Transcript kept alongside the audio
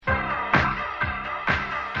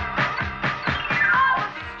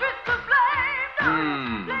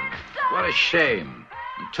a shame.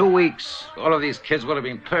 In 2 weeks, all of these kids would have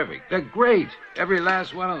been perfect. They're great. Every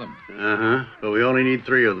last one of them. Uh-huh. But we only need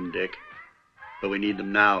 3 of them, Dick. But we need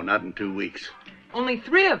them now, not in 2 weeks. Only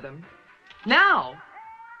 3 of them? Now?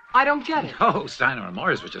 I don't get it. Oh, Steiner and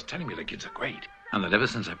Morris was just telling me the kids are great. And that ever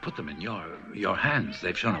since I put them in your hands,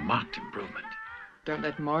 they've shown a marked improvement. Don't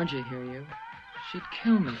let Margie hear you. She'd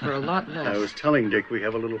kill me for a lot less. I was telling Dick we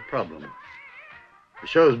have a little problem. The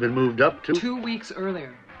show's been moved up to... 2 weeks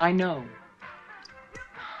earlier. I know.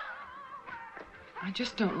 I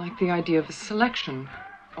just don't like the idea of a selection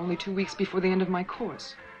only 2 weeks before the end of my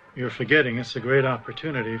course. You're forgetting it's a great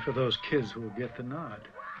opportunity for those kids who will get the nod.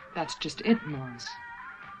 That's just it, Morris.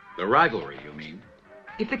 The rivalry, you mean?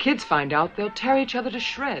 If the kids find out, they'll tear each other to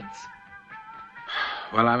shreds.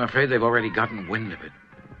 Well, I'm afraid they've already gotten wind of it.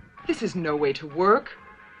 This is no way to work.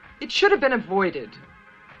 It should have been avoided.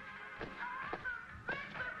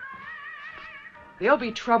 There'll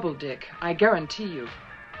be trouble, Dick. I guarantee you.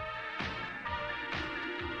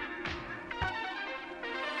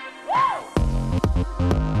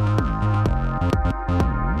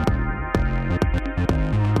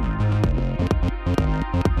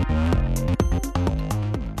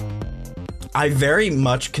 I very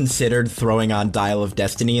much considered throwing on Dial of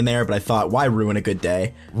Destiny in there, but I thought, why ruin a good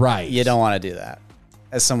day? Right. You don't want to do that.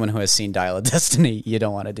 As someone who has seen Dial of Destiny, you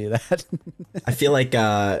don't want to do that. I feel like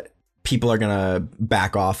people are going to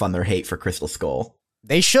back off on their hate for Crystal Skull.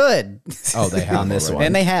 They should. Oh, they have on this already. one.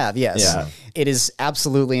 And they have, yes. Yeah. It is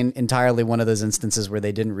absolutely entirely one of those instances where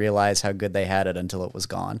they didn't realize how good they had it until it was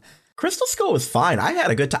gone. Crystal Skull was fine. I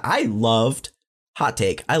had a good time. I loved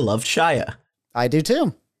Shia. I do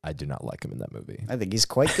too. I do not like him in that movie. I think he's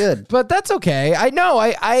quite good. But that's okay. I know.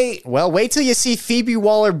 Well, wait till you see Phoebe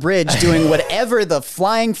Waller-Bridge doing whatever the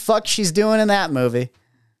flying fuck she's doing in that movie.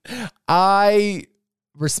 I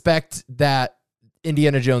respect that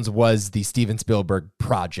Indiana Jones was the Steven Spielberg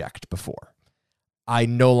project before. I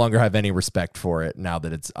no longer have any respect for it now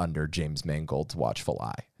that it's under James Mangold's watchful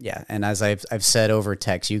eye. Yeah, and as I've said over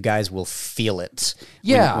text, you guys will feel it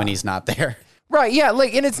when he's not there. Right, yeah,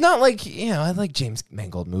 and it's not like, I like James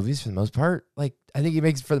Mangold movies for the most part. I think he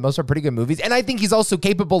makes, for the most part, pretty good movies. And I think he's also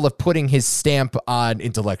capable of putting his stamp on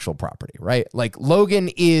intellectual property, right? Logan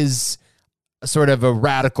is sort of a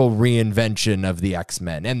radical reinvention of the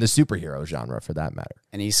X-Men and the superhero genre, for that matter.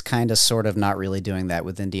 And he's kind of sort of not really doing that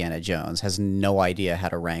with Indiana Jones, has no idea how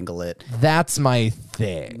to wrangle it. That's my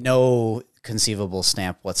thing. No conceivable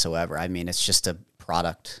stamp whatsoever. I mean, it's just a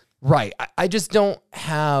product. Right. I just don't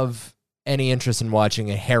have any interest in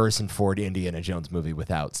watching a Harrison Ford Indiana Jones movie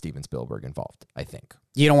without Steven Spielberg involved, I think.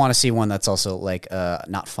 You don't want to see one that's also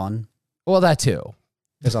not fun? Well, that too.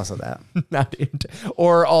 There's also that.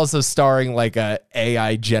 Or also starring a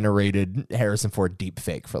AI generated Harrison Ford deep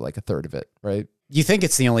fake for a third of it, right? You think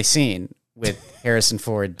it's the only scene with Harrison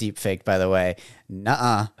Ford deep fake, by the way.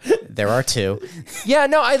 Nuh-uh. There are 2. Yeah,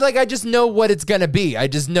 no, I just know what it's going to be. I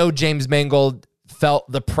just know James Mangold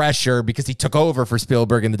felt the pressure because he took over for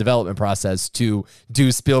Spielberg in the development process to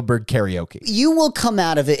do Spielberg karaoke. You will come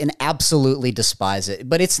out of it and absolutely despise it,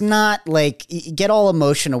 but it's not get all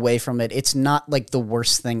emotion away from it. It's not the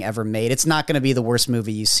worst thing ever made. It's not going to be the worst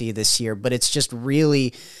movie you see this year, but it's just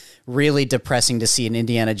really, really depressing to see an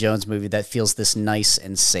Indiana Jones movie that feels this nice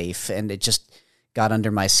and safe, and it just got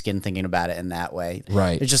under my skin thinking about it in that way.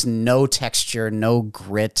 Right. There's just no texture, no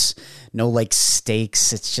grit, no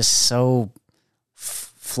stakes. It's just so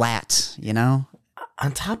flat,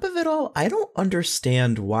 On top of it all, I don't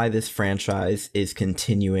understand why this franchise is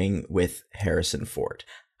continuing with Harrison Ford.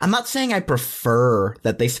 I'm not saying I prefer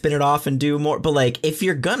that they spin it off and do more, but if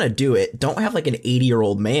you're gonna do it, don't have an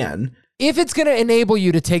 80-year-old man. If it's going to enable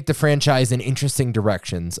you to take the franchise in interesting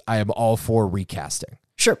directions, I am all for recasting.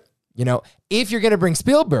 Sure. If you're going to bring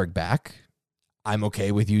Spielberg back, I'm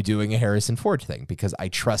okay with you doing a Harrison Ford thing because I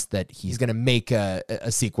trust that he's going to make a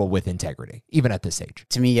sequel with integrity, even at this age.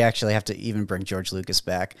 To me, you actually have to even bring George Lucas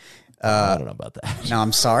back. I don't know about that. No,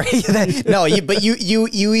 I'm sorry. But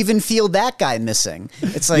you even feel that guy missing.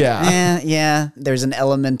 It's there's an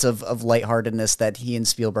element of lightheartedness that he and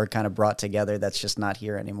Spielberg kind of brought together that's just not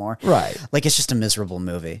here anymore. Right. It's just a miserable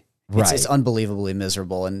movie. Right. It's unbelievably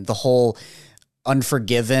miserable. And the whole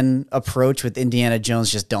Unforgiven approach with Indiana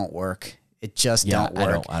Jones just don't work. It just don't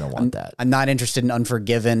work. I don't want that. I'm not interested in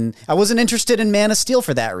Unforgiven. I wasn't interested in Man of Steel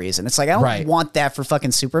for that reason. It's I don't want that for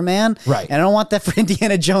fucking Superman. Right. And I don't want that for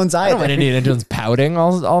Indiana Jones either. I don't want Indiana Jones pouting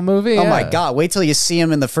all movie. Oh my God. Wait till you see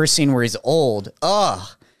him in the first scene where he's old. Ugh.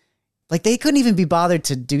 They couldn't even be bothered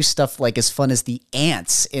to do stuff as fun as the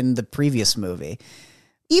ants in the previous movie.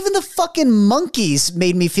 Even the fucking monkeys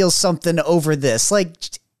made me feel something over this.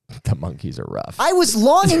 The monkeys are rough. I was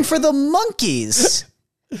longing for the monkeys.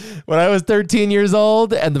 When I was 13 years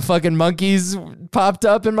old and the fucking monkeys popped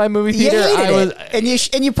up in my movie You theater, hated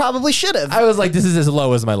it. And you probably should have. I was like, this is as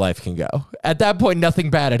low as my life can go. At that point, nothing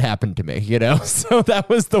bad had happened to me, you know? So that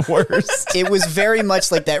was the worst. It was very much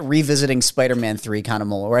like that revisiting Spider-Man 3 kind of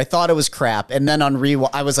moment where I thought it was crap. And then on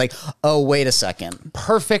rewatch, I was like, oh, wait a second.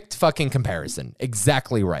 Perfect fucking comparison.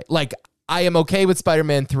 Exactly right. Like, I am okay with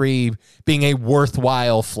Spider-Man 3 being a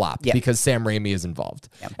worthwhile flop because Sam Raimi is involved.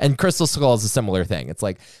 Yep. And Crystal Skull is a similar thing. It's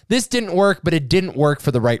like, this didn't work, but it didn't work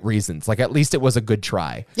for the right reasons. Like, at least it was a good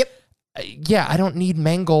try. Yep. Yeah, I don't need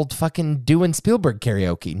Mangold fucking doing Spielberg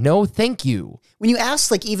karaoke. No, thank you. When you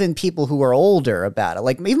ask, like, even people who are older about it,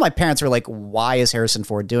 like, even my parents were like, why is Harrison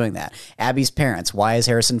Ford doing that? Abby's parents, why is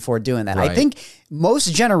Harrison Ford doing that? Right. I think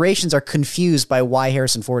most generations are confused by why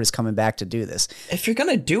Harrison Ford is coming back to do this. If you're going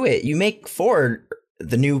to do it, you make Ford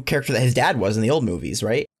the new character that his dad was in the old movies,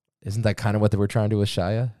 right? Isn't that kind of what they were trying to do with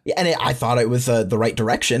Shia? Yeah, and I thought it was the right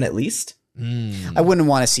direction, at least. I wouldn't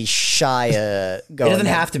want to see Shia go. It doesn't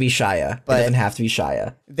have to be Shia. But it doesn't have to be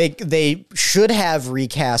Shia. They should have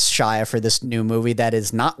recast Shia for this new movie. That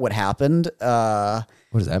is not what happened. What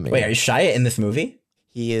does that mean? Wait, is Shia in this movie?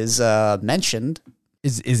 He is mentioned.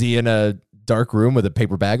 Is he in a dark room with a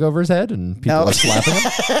paper bag over his head and people are slapping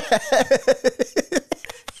him?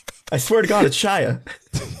 I swear to God, it's Shia.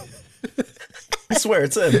 I swear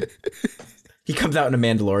it's him. He comes out in a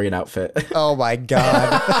Mandalorian outfit. Oh my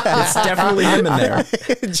God. It's definitely him in there.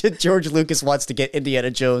 George Lucas wants to get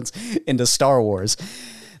Indiana Jones into Star Wars.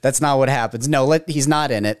 That's not what happens. No, he's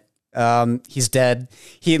not in it. He's dead.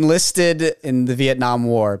 He enlisted in the Vietnam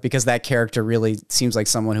War because that character really seems like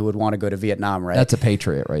someone who would want to go to Vietnam, right? That's a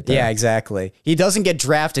patriot right there. Yeah, exactly. He doesn't get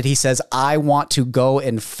drafted. He says, I want to go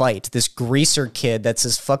and fight. This greaser kid that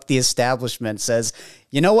says, fuck the establishment, says,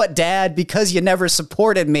 you know what, Dad, because you never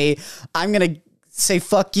supported me, I'm going to say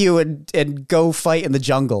fuck you and go fight in the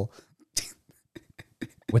jungle.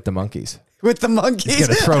 With the monkeys. With the monkeys. He's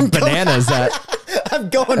going to throw bananas at... I'm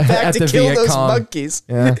going back to kill those monkeys.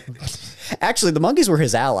 Yeah. Actually, the monkeys were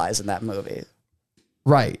his allies in that movie.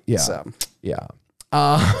 Right. Yeah. So. Yeah.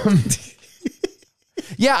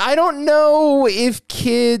 Yeah, I don't know if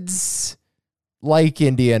kids like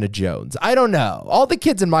Indiana Jones. I don't know. All the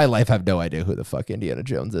kids in my life have no idea who the fuck Indiana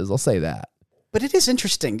Jones is. I'll say that. But it is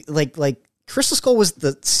interesting. Like Crystal Skull was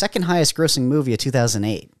the second highest grossing movie of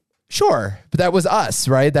 2008. Sure, but that was us,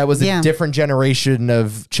 right? That was a different generation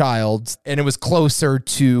of child, and it was closer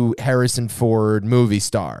to Harrison Ford movie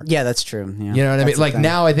star. Yeah, that's true. Yeah. You know what I mean? Like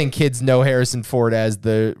now I think kids know Harrison Ford as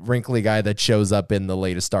the wrinkly guy that shows up in the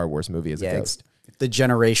latest Star Wars movie as a ghost. The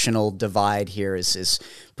generational divide here is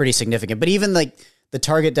pretty significant. But even like the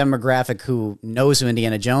target demographic who knows who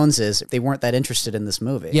Indiana Jones is, they weren't that interested in this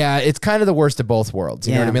movie. Yeah, it's kind of the worst of both worlds.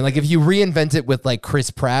 You know what I mean? Like if you reinvent it with like Chris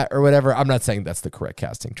Pratt or whatever, I'm not saying that's the correct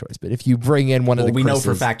casting choice, but if you bring in one of the we Chris's, know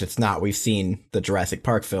for a fact it's not. We've seen the Jurassic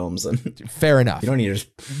Park films. And fair enough. You don't need to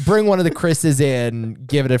just bring one of the Chris's in,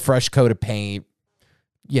 give it a fresh coat of paint,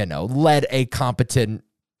 you know, let a competent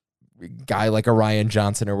guy like a Rian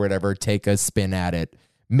Johnson or whatever take a spin at it.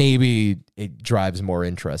 Maybe it drives more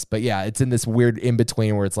interest. But yeah, it's in this weird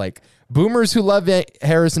in-between where it's like boomers who love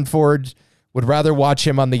Harrison Ford would rather watch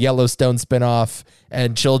him on the Yellowstone spinoff,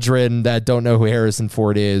 and children that don't know who Harrison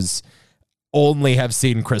Ford is only have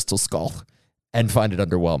seen Crystal Skull and find it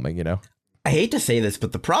underwhelming, you know? I hate to say this,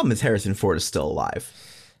 but the problem is Harrison Ford is still alive.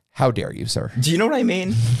 How dare you, sir? Do you know what I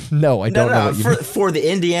mean? No, I don't know what you mean. For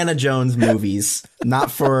the Indiana Jones movies,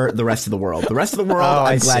 not for the rest of the world. The rest of the world,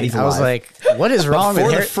 I'm glad he's alive. I was like, what is wrong with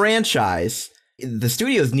for the franchise, the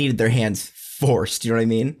studios needed their hands forced. You know what I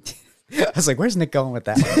mean? I was like, where's Nick going with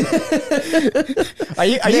that? Are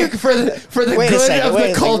you for the good of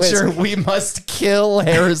the culture, we must kill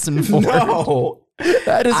Harrison Ford. No.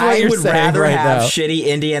 That is what you're saying right now. I would rather have shitty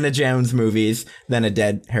Indiana Jones movies than a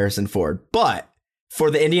dead Harrison Ford. But for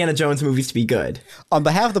the Indiana Jones movies to be good. On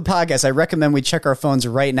behalf of the podcast, I recommend we check our phones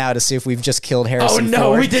right now to see if we've just killed Harrison Ford.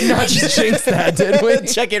 Oh, no, we did not just jinx that, did we?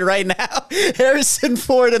 Check it right now. Harrison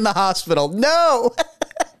Ford in the hospital. No!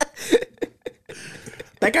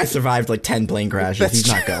 That guy survived like 10 plane crashes. He's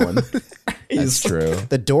not going. That's true.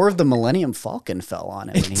 The door of the Millennium Falcon fell on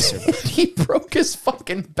him when he survived. He broke his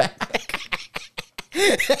fucking back.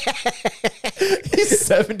 He's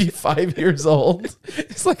 75 years old.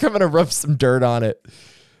 He's like, I'm going to rub some dirt on it.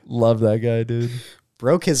 Love that guy, dude.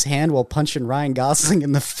 Broke his hand while punching Ryan Gosling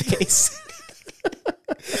in the face.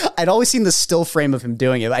 I'd always seen the still frame of him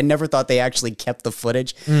doing it. I never thought they actually kept the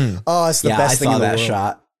footage. Oh, it's the best thing in the world. I saw that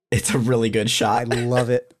shot. It's a really good shot. I love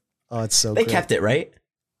it. Oh, it's so They great. kept it, right?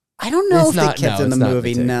 I don't know It's if not- they kept no, in the it's not the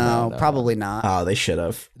movie. take. No, No. probably not. Oh, they should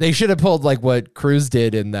have. They should have pulled like what Cruise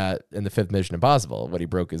did in the fifth Mission Impossible when he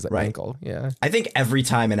broke his Right. ankle. Yeah. I think every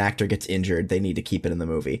time an actor gets injured, they need to keep it in the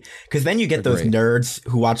movie. Because then you get those Agreed. nerds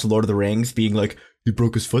who watch Lord of the Rings being like, he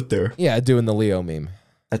broke his foot there. Yeah, doing the Leo meme.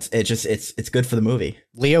 That's it. It's good for the movie.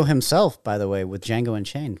 Leo himself, by the way, with Django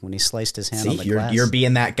Unchained, when he sliced his hand on See, the you're glass.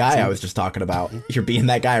 being that guy I was just talking about. You're being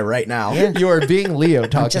that guy right now. You are being Leo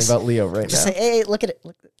talking just- about Leo right Just now. say, hey, look at it.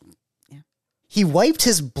 Look. Yeah. He wiped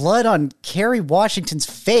his blood on Kerry Washington's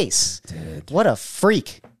face. What a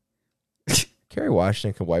freak. Kerry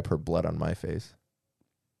Washington can wipe her blood on my face.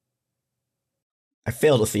 I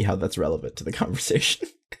fail to see how that's relevant to the conversation.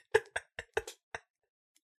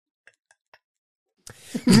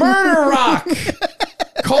 Murder Rock!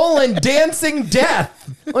 Dancing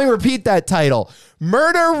Death. Let me repeat that title.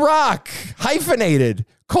 Murder Rock, hyphenated,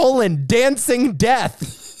 Dancing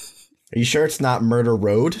Death. Are you sure it's not Murder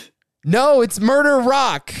Road? No, it's Murder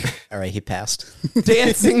Rock, All right, he passed.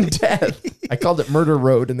 Dancing Death. I called it Murder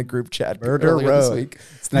Road in the group chat Murder earlier this Road. week.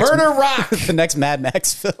 It's next- Murder Rock. the next Mad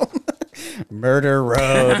Max film. Murder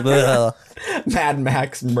Road. Ugh. Mad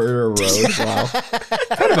Max Murder Road. Wow.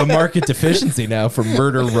 Kind of a market deficiency now for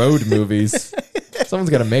Murder Road movies. Someone's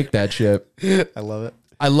got to make that shit. I love it.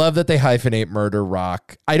 I love that they hyphenate Murder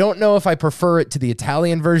Rock. I don't know if I prefer it to the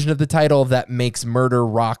Italian version of the title that makes Murder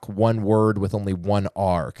Rock one word with only one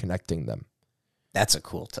R connecting them. That's a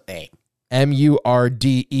cool hey.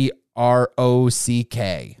 Murderock.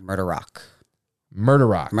 Murder Rock. Murder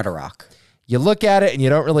Rock. Murder Rock. You look at it and you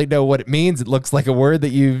don't really know what it means. It looks like a word that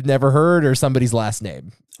you've never heard or somebody's last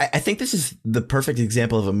name. I think this is the perfect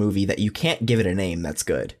example of a movie that you can't give it a name that's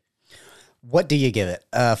good. What do you give it?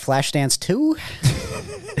 Flashdance 2?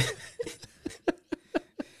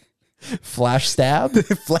 Flash Stab?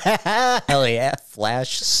 Hell yeah.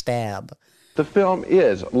 Flash Stab. The film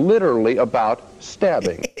is literally about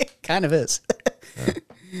stabbing. Kind of is.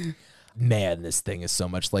 Man, this thing is so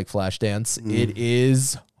much like Flashdance. It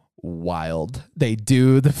is wild. They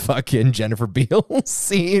do the fucking Jennifer Beals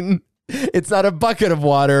scene. It's not a bucket of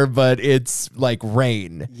water, but it's like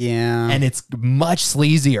rain. Yeah. And it's much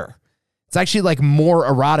sleazier. It's actually like more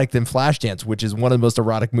erotic than Flashdance, which is one of the most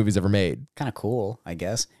erotic movies ever made. Kind of cool, I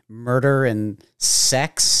guess. Murder and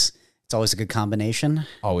sex. It's always a good combination.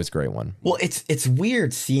 Always a great one. Well, it's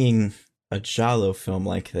weird seeing a Giallo film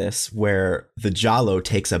like this where the Giallo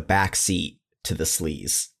takes a back seat to the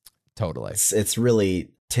sleaze. Totally. It's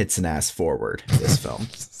really tits and ass forward, this film.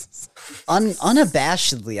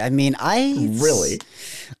 Unabashedly. I mean, I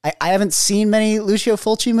haven't seen many Lucio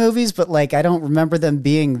Fulci movies, but like I don't remember them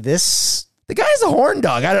being this. The guy's a horn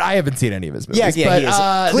dog. I haven't seen any of his movies. Yeah, he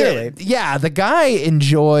is. Clearly. The guy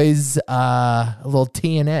enjoys a little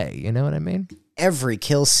TNA. You know what I mean? Every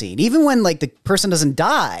kill scene, even when like the person doesn't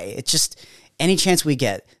die, it's just any chance we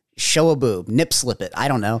get, show a boob, nip slip it. I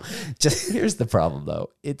don't know. Just Here's the problem, though.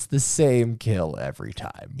 It's the same kill every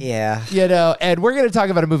time. yeah. You know, and we're going to talk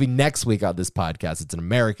about a movie next week on this podcast. It's an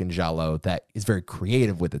American giallo that is very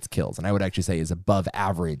creative with its kills, and I would actually say is above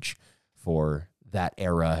average for that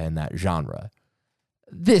era and that genre.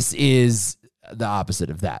 This is the opposite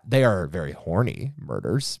of that. They are very horny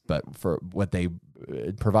murders, but for what they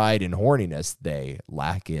provide in horniness, they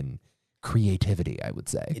lack in creativity, I would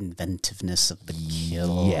say. Inventiveness of the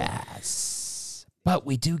kill. Yes. But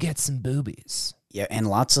we do get some boobies. Yeah, and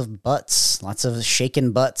lots of butts, lots of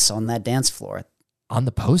shaken butts on that dance floor. On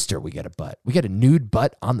the poster, we get a butt. We get a nude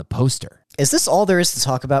butt on the poster. Is this all there is to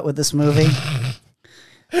talk about with this movie?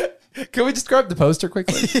 Can we describe the poster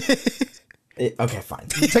quickly? Okay, fine.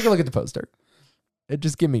 Take a look at the poster.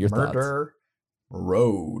 Just give me your thoughts. Murder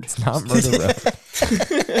Road. It's not Murder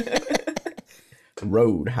Road.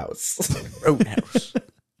 Roadhouse. Roadhouse.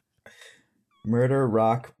 Murder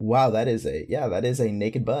Rock. Wow, that is a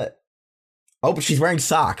naked butt. Oh, but she's wearing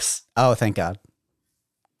socks. Oh, thank God.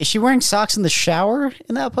 Is she wearing socks in the shower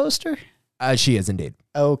in that poster? She is indeed.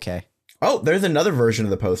 Okay. Oh, there's another version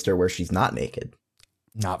of the poster where she's not naked.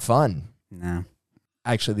 Not fun. No.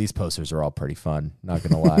 Actually, these posters are all pretty fun. Not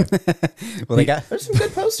gonna lie. Well, There's some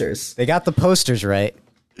good posters. they got the posters right.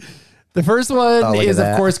 The first one Oh, look is, at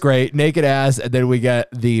of that. course, great. Naked ass. And then we get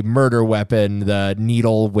the murder weapon, the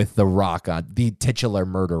needle with the rock on, the titular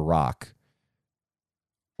murder rock.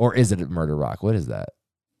 Or is it a murder rock? What is that?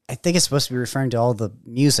 I think it's supposed to be referring to all the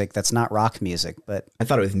music that's not rock music, but I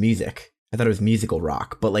thought it was music. I thought it was musical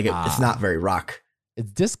rock, but like it's not very rock.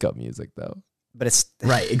 It's disco music, though. it's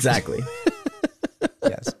Right, exactly.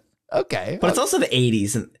 yes. Okay. But it's also the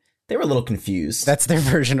 80s, and they were a little confused. That's their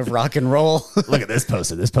version of rock and roll. Look at this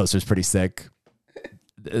poster. This poster's pretty sick.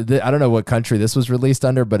 I don't know what country this was released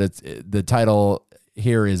under, but it's the title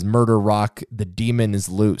here is Murder Rock, The Demon is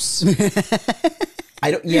Loose.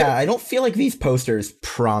 I don't feel like these posters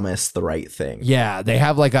promise the right thing. Yeah, they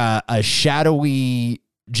have like a shadowy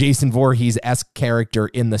Jason Voorhees-esque character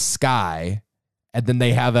in the sky, and then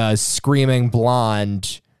they have a screaming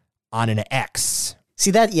blonde on an X.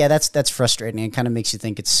 See that's frustrating. It kind of makes you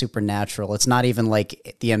think it's supernatural. It's not even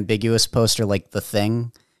like the ambiguous poster like The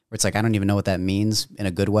Thing, where it's like, I don't even know what that means in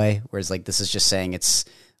a good way. Whereas like this is just saying it's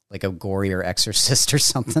like a gorier Exorcist or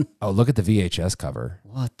something. Oh, look at the VHS cover.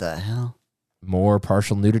 What the hell? More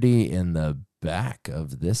partial nudity in the back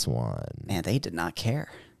of this one. Man, they did not care.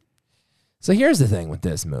 So here's the thing with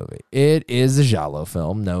this movie. It is a giallo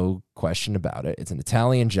film, no question about it. It's an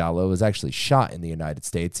Italian giallo. It was actually shot in the United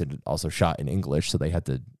States and also shot in English, so they had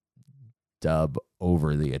to dub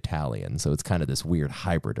over the Italian. So it's kind of this weird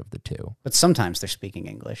hybrid of the two. But sometimes they're speaking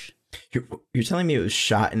English. You're telling me it was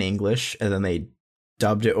shot in English and then they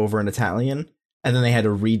dubbed it over in Italian and then they had to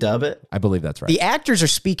redub it? I believe that's right. The actors are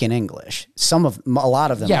speaking English. A lot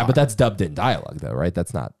of them Yeah, are. but that's dubbed in dialogue though, right?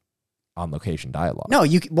 That's not on location dialogue. No,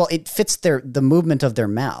 it fits the movement of their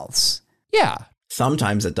mouths. Yeah.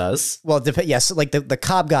 Sometimes it does. Well, yes, like the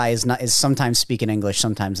cop guy is sometimes speaking English,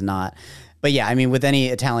 sometimes not. But yeah, I mean, with any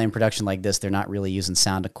Italian production like this, they're not really using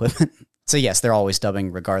sound equipment. So yes, they're always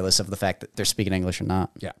dubbing regardless of the fact that they're speaking English or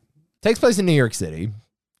not. Yeah. Takes place in New York City.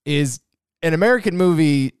 Is an American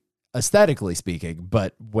movie aesthetically speaking,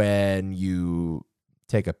 but when you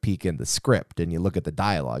take a peek in the script and you look at the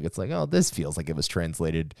dialogue, it's like, oh, this feels like it was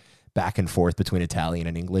translated back and forth between Italian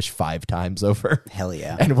and English 5 times over. Hell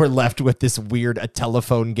yeah. And we're left with this weird a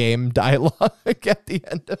telephone game dialogue at the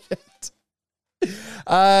end of it.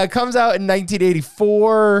 Comes out in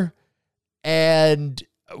 1984 and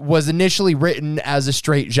was initially written as a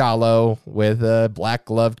straight giallo with a black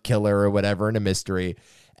gloved killer or whatever and a mystery.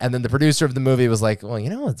 And then the producer of the movie was like, well, you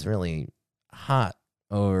know what's really hot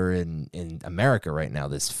over in America right now?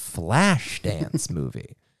 This Flashdance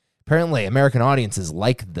movie. Apparently, American audiences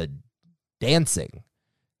like the dancing,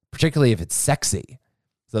 particularly if it's sexy.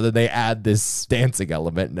 So that they add this dancing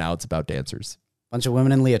element. Now it's about dancers. Bunch of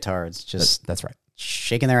women in leotards just that's right.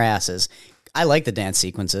 Shaking their asses. I like the dance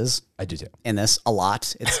sequences. I do too. In this a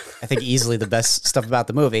lot. It's I think easily the best stuff about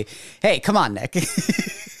the movie. Hey, come on, Nick.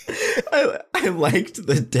 I liked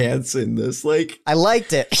the dance in this. Like, I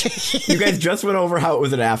liked it. You guys just went over how it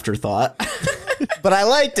was an afterthought. But I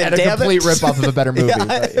liked it. And a complete rip-off of a better movie.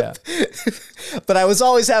 Yeah. But I was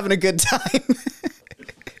always having a good time.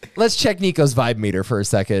 Let's check Nico's vibe meter for a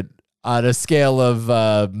second on a scale of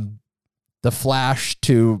The Flash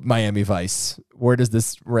to Miami Vice. Where does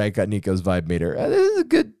this rank on Nico's vibe meter? This is a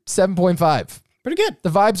good 7.5. Pretty good. The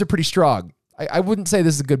vibes are pretty strong. I wouldn't say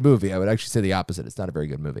this is a good movie. I would actually say the opposite. It's not a very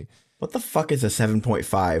good movie. What the fuck is a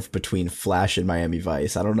 7.5 between Flash and Miami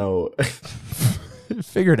Vice? I don't know.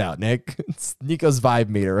 Figure it out, Nick. It's Nico's vibe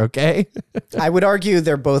meter, okay? I would argue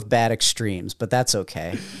they're both bad extremes, but that's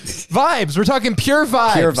okay. Vibes. We're talking pure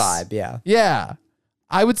vibes. Pure vibe, yeah. Yeah.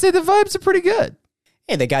 I would say the vibes are pretty good.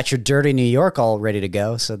 Hey, they got your Dirty New York all ready to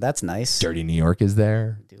go, so that's nice. Dirty New York is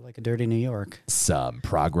there. I do like a Dirty New York. Some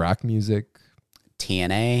prog rock music.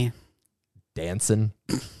 TNA. Dancing.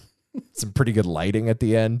 Some pretty good lighting at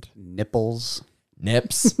the end. Nipples.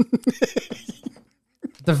 Nips.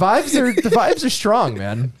 The vibes are strong,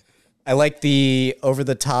 man. I like the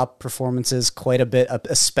over-the-top performances quite a bit,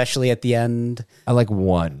 especially at the end. I like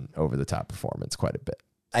one over-the-top performance quite a bit.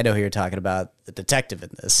 I know who you're talking about, the detective in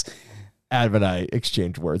this. Adam and I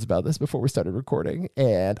exchanged words about this before we started recording,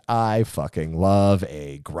 and I fucking love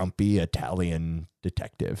a grumpy Italian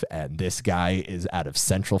detective, and this guy is out of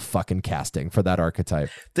central fucking casting for that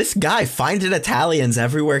archetype. This guy finding Italians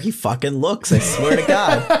everywhere he fucking looks, I swear to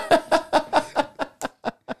God.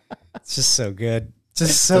 It's just so good.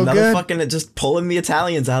 Just so Another good. fucking just pulling the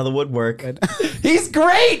Italians out of the woodwork. He's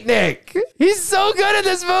great, Nick. He's so good in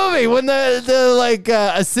this movie. When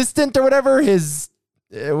the assistant or whatever, his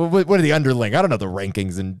what are the underling? I don't know the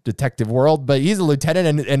rankings in detective world, but he's a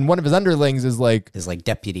lieutenant, and one of his underlings is like his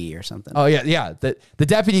deputy or something. Oh yeah. The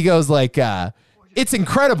deputy goes like, "It's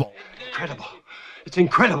incredible." Incredible. It's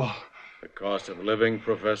incredible. The cost of living,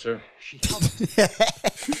 Professor.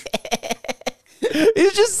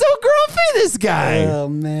 He's just so grumpy, this guy. Oh,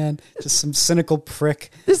 man. Just some cynical prick.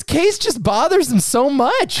 This case just bothers him so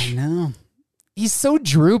much. I know. He's so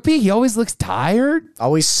droopy. He always looks tired.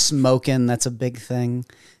 Always smoking. That's a big thing.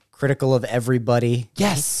 Critical of everybody.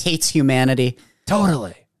 Yes. Hates humanity.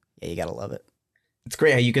 Totally. Yeah, you gotta love it. It's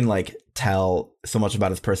great how you can like tell so much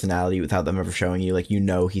about his personality without them ever showing you. Like, you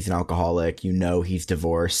know he's an alcoholic. You know he's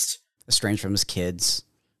divorced. Estranged from his kids.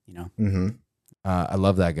 You know? Mm-hmm. I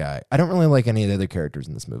love that guy. I don't really like any of the other characters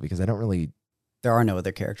in this movie because I don't really There are no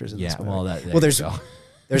other characters in this movie. Well,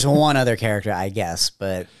 there's one other character, I guess,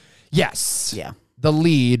 but yes, yeah. The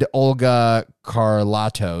lead, Olga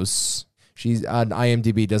Karlatos, she's on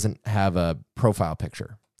IMDb, doesn't have a profile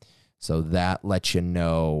picture, so that lets you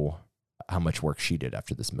know how much work she did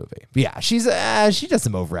after this movie. But yeah, she does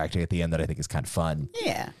some overacting at the end that I think is kind of fun.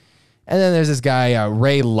 Yeah. And then there's this guy,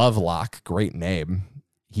 Ray Lovelock, great name.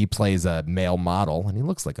 He plays a male model, and he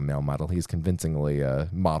looks like a male model. He's convincingly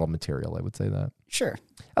model material, I would say that. Sure.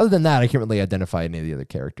 Other than that, I can't really identify any of the other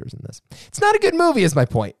characters in this. It's not a good movie, is my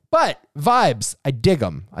point. But vibes, I dig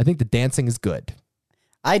them. I think the dancing is good.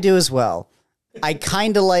 I do as well. I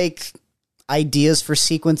kind of like ideas for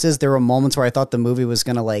sequences. There were moments where I thought the movie was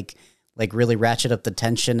going to like really ratchet up the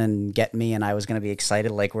tension and get me, and I was going to be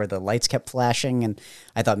excited, like where the lights kept flashing, and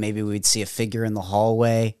I thought maybe we'd see a figure in the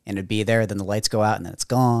hallway and it'd be there, then the lights go out and then it's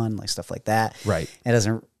gone, like stuff like that. Right. It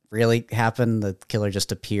doesn't really happen. The killer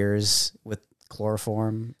just appears with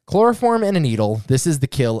chloroform. Chloroform and a needle. This is the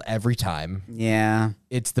kill every time. Yeah.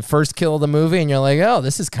 It's the first kill of the movie, and you're like, oh,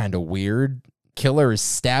 this is kind of weird. Killer is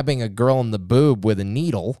stabbing a girl in the boob with a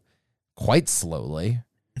needle quite slowly.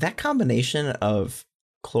 That combination of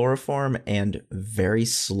chloroform and very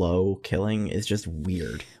slow killing is just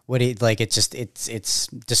weird. What do you like? It's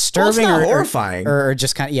disturbing, well, it's not horrifying, or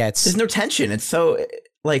just kind of there's no tension. It's so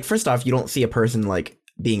like, first off, you don't see a person like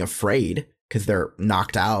being afraid because they're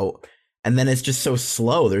knocked out, and then it's just so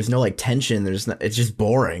slow. There's no like tension. It's just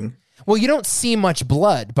boring. Well, you don't see much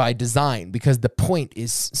blood by design because the point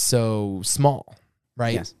is so small,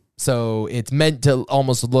 right? Yes. So it's meant to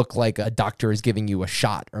almost look like a doctor is giving you a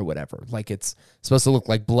shot or whatever. Like it's supposed to look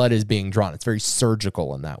like blood is being drawn. It's very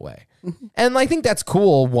surgical in that way. And I think that's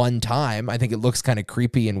cool one time. I think it looks kind of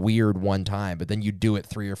creepy and weird one time, but then you do it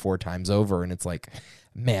 3 or 4 times over and it's like,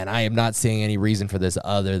 man, I am not seeing any reason for this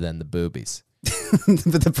other than the boobies.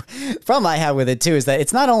 But the problem I have with it too is that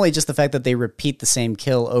it's not only just the fact that they repeat the same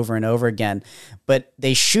kill over and over again, but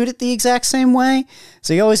they shoot it the exact same way.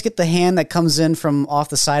 So you always get the hand that comes in from off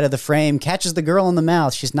the side of the frame, catches the girl in the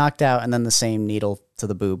mouth, she's knocked out, and then the same needle to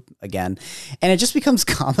the boob again. And it just becomes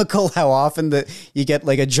comical how often that you get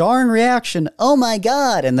like a jarring reaction, oh my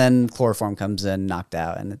God, and then chloroform comes in, knocked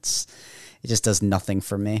out, and it just does nothing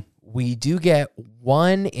for me. We do get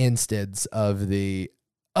one instance of the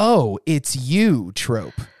 "oh, it's you"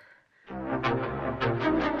 trope.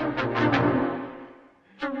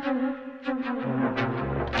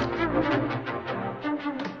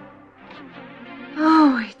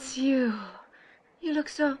 Oh, it's you. You look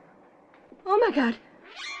so... Oh, my God.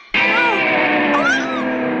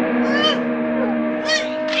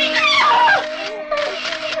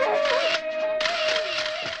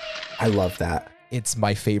 I love that. It's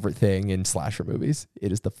my favorite thing in slasher movies.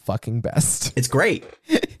 It is the fucking best. It's great.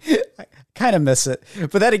 I kind of miss it.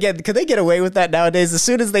 But then again, could they get away with that nowadays? As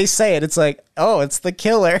soon as they say it, it's like, oh, it's the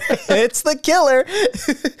killer. It's the killer.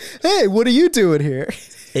 Hey, what are you doing here?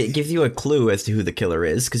 It gives you a clue as to who the killer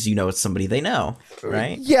is because you know it's somebody they know,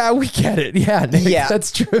 right? Yeah, we get it. Yeah, Nick, yeah,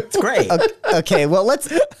 that's true. It's great. Okay, well,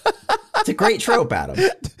 let's... It's a great trope, Adam.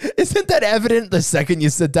 Isn't that evident the second you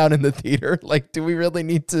sit down in the theater? Like, do we really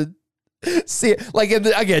need to... see it? Like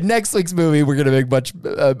again, next week's movie, we're gonna make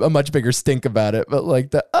a much bigger stink about it. But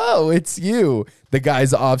like it's you. The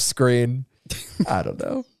guy's off screen. I don't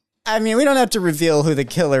know. I mean, we don't have to reveal who the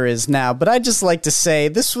killer is now, but I'd just like to say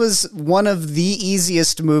this was one of the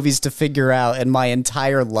easiest movies to figure out in my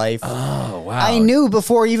entire life. Oh wow! I knew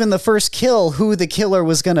before even the first kill who the killer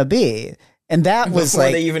was gonna be. And that was before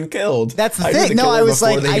like they even killed. That's the thing. No, I was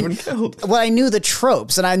like, I knew the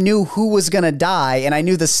tropes and I knew who was gonna die and I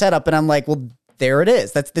knew the setup and I'm like, well, there it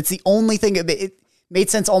is. That's the only thing. It made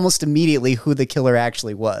sense almost immediately who the killer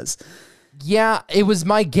actually was. Yeah, it was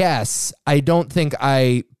my guess. I don't think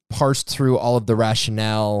I parsed through all of the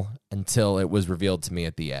rationale until it was revealed to me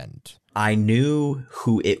at the end. I knew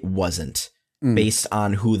who it wasn't based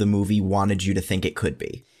on who the movie wanted you to think it could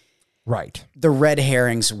be. Right. The red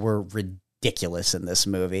herrings were ridiculous in this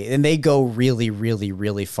movie, and they go really, really,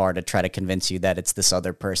 really far to try to convince you that it's this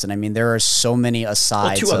other person. I mean, there are so many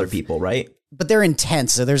asides. Well, 2 other people, right? But they're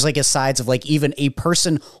intense. So there's like asides of like even a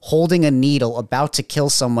person holding a needle about to kill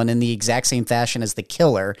someone in the exact same fashion as the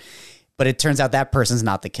killer, but it turns out that person's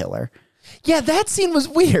not the killer. Yeah, that scene was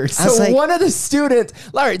weird. So like, one of the students.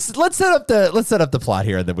 All right, so let's set up the plot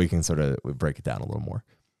here, and then we can sort of break it down a little more.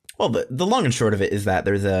 Well, the long and short of it is that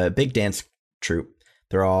there's a big dance troupe.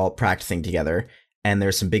 They're all practicing together, and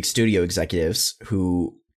there's some big studio executives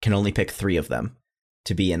who can only pick 3 of them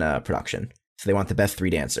to be in a production. So they want the best 3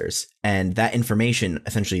 dancers, and that information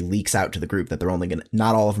essentially leaks out to the group that they're only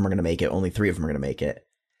not all of them are gonna make it. Only 3 of them are gonna make it.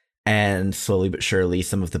 And slowly but surely,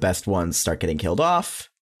 some of the best ones start getting killed off,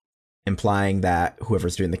 implying that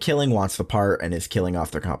whoever's doing the killing wants the part and is killing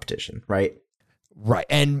off their competition, right? Right.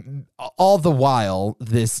 And all the while,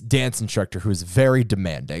 this dance instructor who's very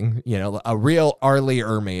demanding, you know, a real Arlie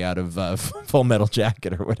Ermy out of Full Metal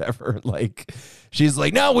Jacket or whatever, like, she's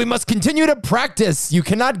like, no, we must continue to practice. You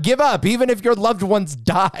cannot give up, even if your loved ones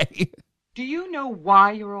die. Do you know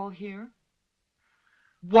why you're all here?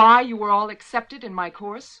 Why you were all accepted in my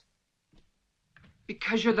course?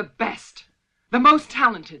 Because you're the best, the most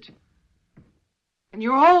talented. And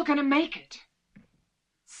you're all gonna make it.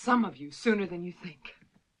 Some of you sooner than you think.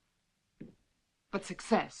 But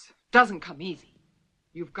success doesn't come easy.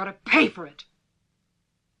 You've got to pay for it.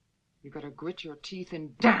 You've got to grit your teeth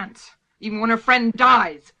and dance, even when a friend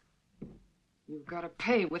dies. You've got to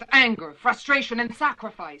pay with anger, frustration, and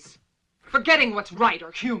sacrifice, forgetting what's right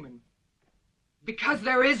or human. Because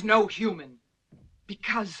there is no human.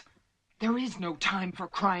 Because there is no time for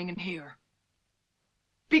crying in here.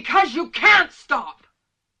 Because you can't stop.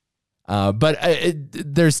 But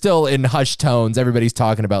they're still in hushed tones. Everybody's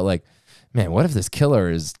talking about like, man, what if this killer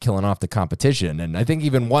is killing off the competition? And I think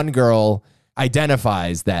even one girl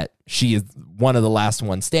identifies that she is one of the last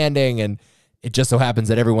ones standing. And it just so happens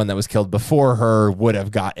that everyone that was killed before her would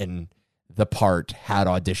have gotten the part had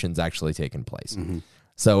auditions actually taken place. Mm-hmm.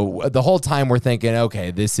 So the whole time we're thinking,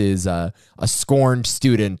 okay, this is a scorned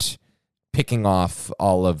student picking off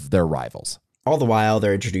all of their rivals. All the while,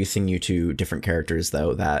 they're introducing you to different characters,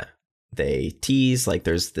 though, that they tease. Like,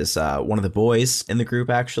 there's this one of the boys in the group,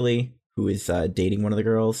 actually, who is dating one of the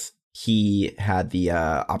girls. He had the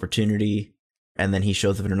opportunity, and then he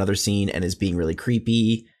shows up in another scene and is being really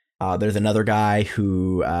creepy. There's another guy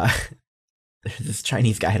who, this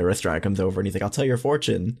Chinese guy at a restaurant comes over, and he's like, I'll tell your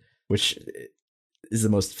fortune, which is the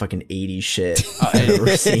most fucking 80s shit I've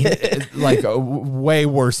ever seen. Like, way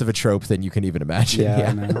worse of a trope than you can even imagine.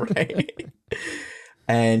 Yeah. Right.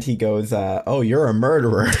 And he goes, oh, you're a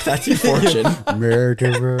murderer. That's your fortune.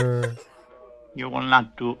 Murderer. You will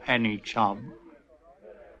not do any job.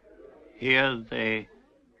 Here they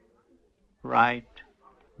write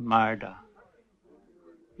murder.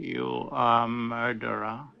 You are a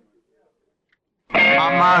murderer. A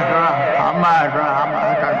murderer, a murderer, a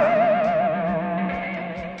murderer.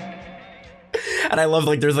 And I love,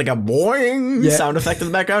 like, there's like a boing sound effect in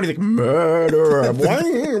the background. He's like, murderer,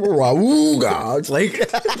 boing, wooga. It's like,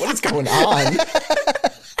 what is going on?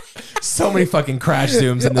 So many fucking crash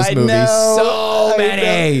zooms in this movie. Know, so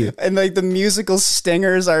many. And like the musical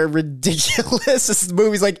stingers are ridiculous. This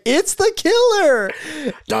movie's like, it's the killer.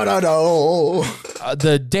 Da-da-da.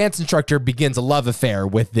 The dance instructor begins a love affair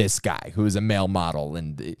with this guy who is a male model.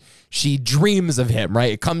 And she dreams of him,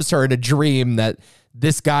 right? It comes to her in a dream that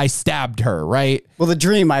this guy stabbed her, right? Well, the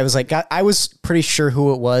dream, I was like, I was pretty sure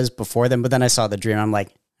who it was before then, but then I saw the dream. I'm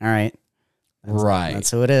like, all right. That's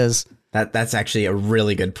who it is. That's actually a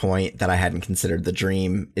really good point that I hadn't considered. The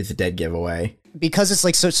dream is a dead giveaway. Because it's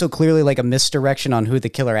like so clearly like a misdirection on who the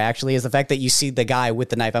killer actually is. The fact that you see the guy with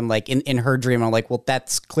the knife, I'm like, in her dream, I'm like, well,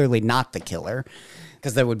 that's clearly not the killer.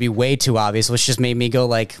 Because that would be way too obvious, which just made me go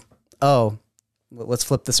like, oh, let's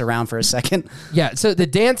flip this around for a second. Yeah, so the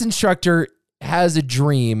dance instructor has a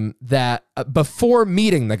dream that before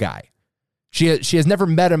meeting the guy, she has never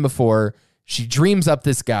met him before. She dreams up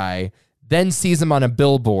this guy, then sees him on a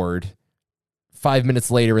billboard 5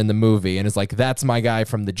 minutes later in the movie and is like, that's my guy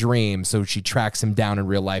from the dream. So she tracks him down in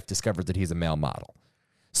real life, discovers that he's a male model.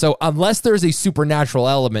 So unless there's a supernatural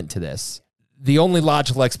element to this, the only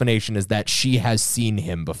logical explanation is that she has seen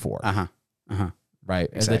him before. Right?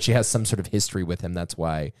 Exactly. And that she has some sort of history with him. That's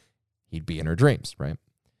why he'd be in her dreams, right?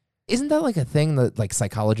 Isn't that like a thing that like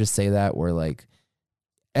psychologists say that where like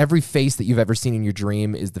every face that you've ever seen in your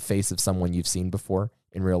dream is the face of someone you've seen before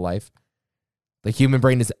in real life? The human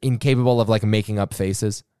brain is incapable of like making up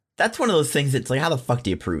faces. That's one of those things that's like, how the fuck do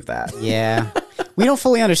you prove that? Yeah. We don't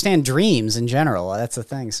fully understand dreams in general. That's the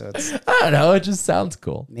thing. So it's, I don't know. It just sounds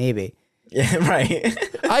cool. Maybe. Yeah, right.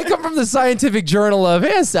 I come from the scientific journal of,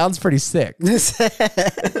 it sounds pretty sick.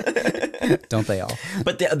 Don't they all?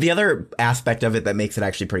 But the other aspect of it that makes it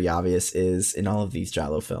actually pretty obvious is in all of these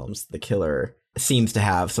giallo films, the killer seems to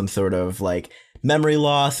have some sort of like memory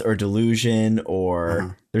loss or delusion,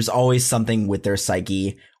 or there's always something with their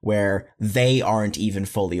psyche where they aren't even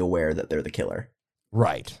fully aware that they're the killer.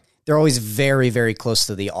 Right. They're always very, very close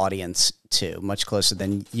to the audience, too, much closer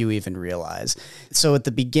than you even realize. So at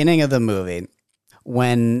the beginning of the movie,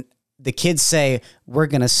 when the kids say, we're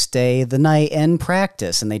going to stay the night and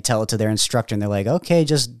practice, and they tell it to their instructor, and they're like, okay,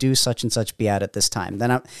 just do such and such, be out at this time.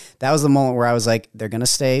 Then that was the moment where I was like, they're going to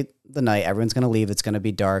stay the night, everyone's going to leave, it's going to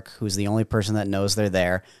be dark, who's the only person that knows they're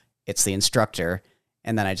there? it's the instructor.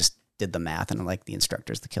 And then I just did the math, and I'm like, the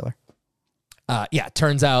instructor's the killer.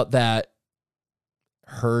 Turns out that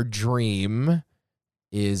her dream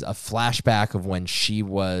is a flashback of when she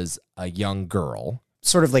was a young girl.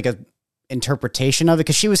 Sort of like a interpretation of it,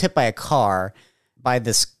 because she was hit by a car by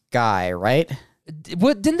this guy, right?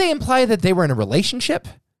 Didn't they imply that they were in a relationship?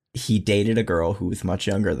 He dated a girl who was much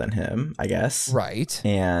younger than him, I guess. Right.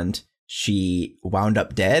 And she wound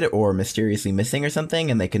up dead or mysteriously missing or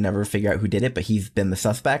something, and they could never figure out who did it, but he's been the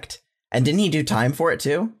suspect. And didn't he do time for it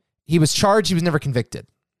too? He was charged, he was never convicted.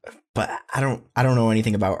 But I don't know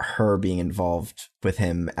anything about her being involved with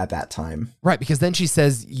him at that time. Right, because then she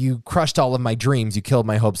says, you crushed all of my dreams, you killed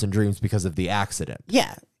my hopes and dreams because of the accident.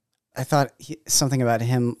 Yeah. I thought something about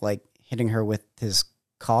him, like, hitting her with his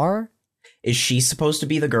car. Is she supposed to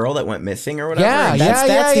be the girl that went missing or whatever? Yeah,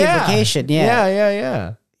 that's the implication.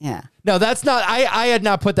 Yeah. Yeah. No, that's not, I had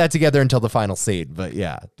not put that together until the final scene, but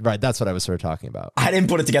yeah, right, that's what I was sort of talking about. I didn't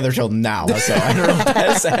put it together till now, so I don't know what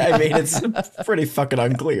to say. I mean, it's pretty fucking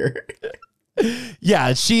unclear.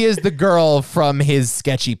 Yeah, she is the girl from his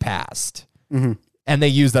sketchy past. Mm-hmm. And they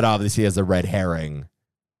use that obviously as a red herring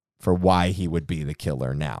for why he would be the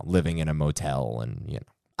killer now, living in a motel and, you know.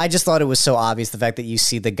 I just thought it was so obvious, the fact that you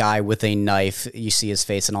see the guy with a knife, you see his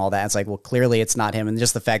face and all that. It's like, well, clearly it's not him. And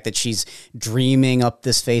just the fact that she's dreaming up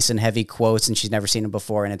this face in heavy quotes and she's never seen him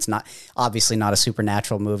before, and it's not obviously not a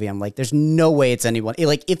supernatural movie. I'm like, there's no way it's anyone.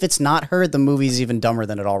 Like, if it's not her, the movie's even dumber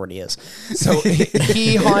than it already is. So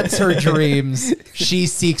he haunts her dreams. She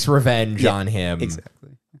seeks revenge on him. Exactly.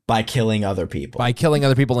 By killing other people. By killing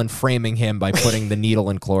other people and framing him by putting the needle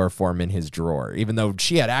and chloroform in his drawer, even though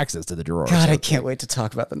she had access to the drawer. God, I can't wait to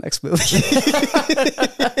talk about the next movie.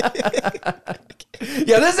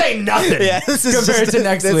 Yeah, this ain't nothing this is compared just, to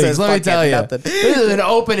next this week. is Let me tell you. nothing. This is an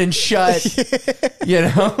open and shut, you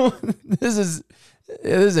know? This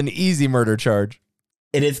is an easy murder charge.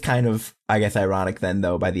 It is kind of, I guess, ironic then,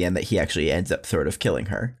 though, by the end that he actually ends up sort of killing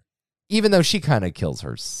her. Even though she kind of kills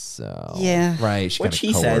herself. Yeah. Right. Which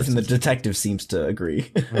he says, and the detective seems to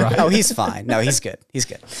agree. Right. Oh, he's fine. No, he's good. He's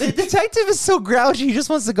good. The detective is so grouchy. He just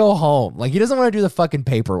wants to go home. Like, he doesn't want to do the fucking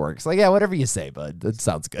paperwork. It's like, yeah, whatever you say, bud. That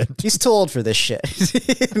sounds good. He's too old for this shit.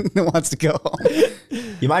 He wants to go home.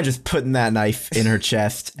 You mind just putting that knife in her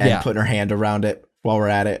chest and putting her hand around it while we're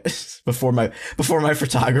at it before my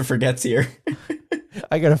photographer gets here.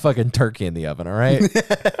 I got a fucking turkey in the oven, all right?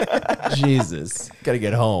 Jesus. Gotta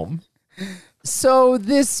get home. So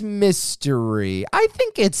this mystery, I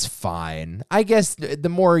think it's fine. I guess the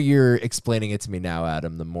more you're explaining it to me now,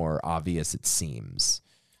 Adam, the more obvious it seems.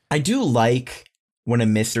 I do like when a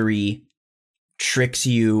mystery tricks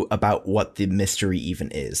you about what the mystery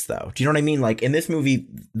even is, though. Do you know what I mean? Like, in this movie,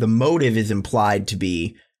 the motive is implied to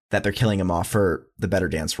be that they're killing him off for the better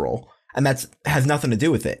dance role. And that has nothing to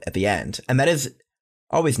do with it at the end. And that is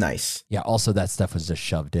always nice. Yeah, also that stuff was just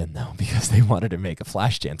shoved in, though, because they wanted to make a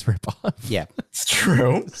Flashdance ripoff. Yeah. It's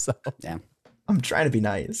true. So, yeah. I'm trying to be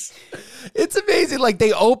nice. It's amazing. Like,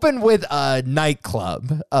 they open with a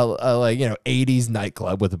nightclub, like, you know, 80s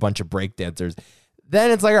nightclub with a bunch of breakdancers.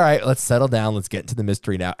 Then it's like, all right, let's settle down. Let's get into the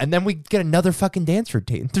mystery now. And then we get another fucking dance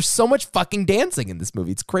routine. There's so much fucking dancing in this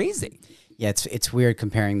movie. It's crazy. Yeah, it's weird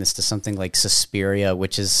comparing this to something like Suspiria,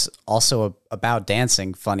 which is also about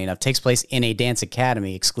dancing, funny enough. Takes place in a dance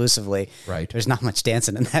academy exclusively. Right. There's not much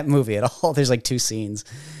dancing in that movie at all. There's like 2 scenes.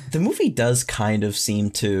 The movie does kind of seem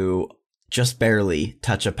to just barely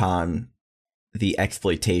touch upon the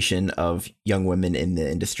exploitation of young women in the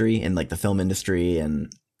industry, in like the film industry,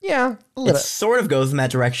 and yeah, it sort of goes in that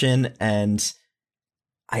direction. And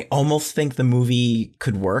I almost think the movie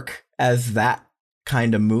could work as that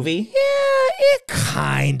kind of movie. Yeah, it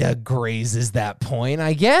kind of grazes that point,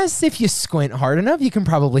 I guess. If you squint hard enough, you can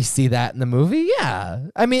probably see that in the movie. Yeah.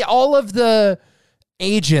 I mean, all of the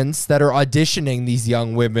agents that are auditioning these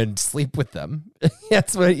young women sleep with them.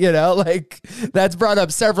 That's what, you know, like, that's brought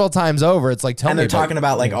up several times over. It's like, tell me. And they're talking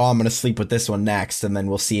about like, oh, I'm going to sleep with this one next, and then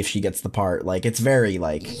we'll see if she gets the part. Like, it's very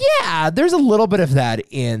like... Yeah, there's a little bit of that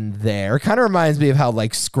in there. Kind of reminds me of how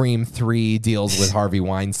like Scream 3 deals with Harvey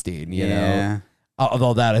Weinstein, you know?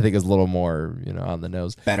 Although that I think is a little more, you know, on the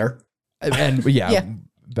nose. Better. And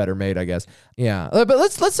better made, I guess. Yeah. But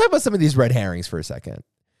let's talk about some of these red herrings for a second.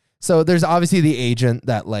 So there's obviously the agent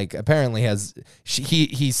that like apparently has,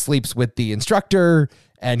 he sleeps with the instructor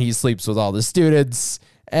and he sleeps with all the students,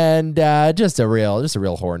 and just a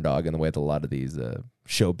real horn dog in the way that a lot of these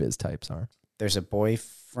showbiz types are. There's a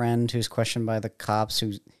boyfriend who's questioned by the cops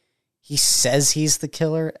who he says he's the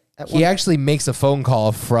killer. He actually makes a phone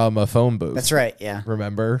call from a phone booth. That's right, yeah.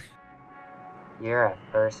 Remember? You're a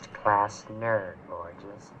first-class nerd,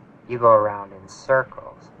 Borges. You go around in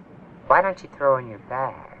circles. Why don't you throw in your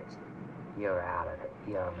badge? You're out of it.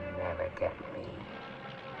 You'll never get me.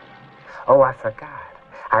 Oh, I forgot.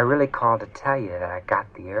 I really called to tell you that I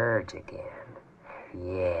got the urge again.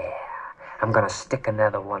 Yeah, I'm gonna stick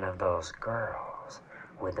another one of those girls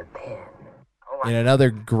with a pin. In another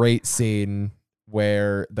great scene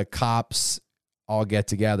where the cops all get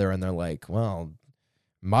together and they're like, well,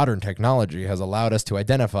 modern technology has allowed us to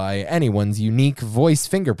identify anyone's unique voice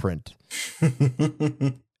fingerprint.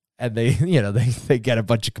 And they get a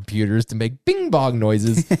bunch of computers to make bing bong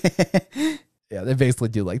noises. Yeah, they basically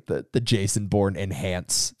do like the Jason Bourne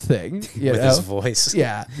enhance thing with his voice.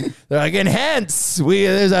 Yeah, they're like, enhance.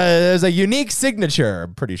 There's a unique signature.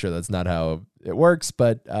 I'm pretty sure that's not how it works,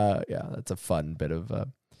 but yeah, that's a fun bit of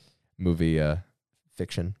movie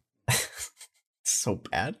fiction. So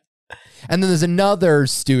bad. And then there's another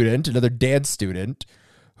dance student,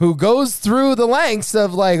 who goes through the lengths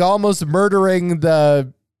of like almost murdering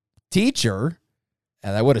the teacher,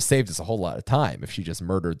 and that would have saved us a whole lot of time if she just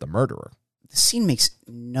murdered the murderer. The scene makes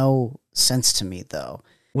no sense to me, though.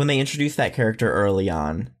 When they introduce that character early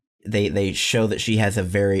on, they show that she has a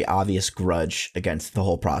very obvious grudge against the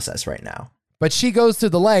whole process right now. But she goes to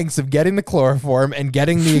the lengths of getting the chloroform and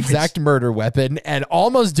getting the exact murder weapon and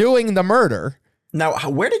almost doing the murder. Now,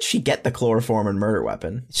 where did she get the chloroform and murder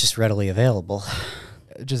weapon? It's just readily available.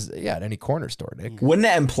 At any corner store, Nick. Wouldn't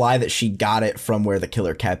it imply that she got it from where the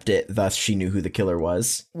killer kept it, thus she knew who the killer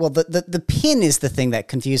was? Well, the pin is the thing that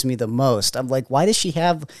confused me the most. I'm like, why does she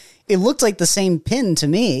have... It looked like the same pin to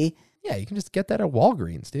me. Yeah, you can just get that at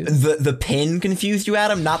Walgreens, dude. The pin confused you,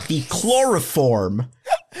 Adam, not the chloroform.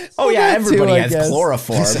 Oh yeah, everybody has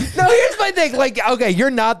chloroform. No, here's my thing. Like, okay,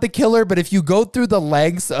 you're not the killer, but if you go through the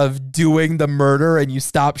lengths of doing the murder and you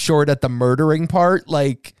stop short at the murdering part,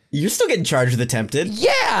 like... You're still getting charged with attempted.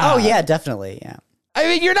 Yeah. Oh, yeah, definitely, yeah. I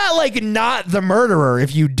mean, you're not like not the murderer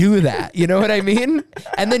if you do that. You know what I mean?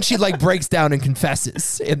 And then she like breaks down and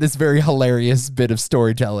confesses in this very hilarious bit of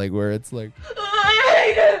storytelling where it's like... I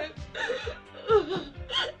hate her.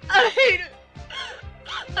 I hate her.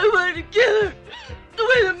 I wanted to kill her the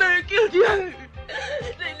way the murder killed you.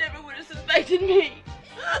 They never would have suspected me.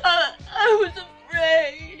 I was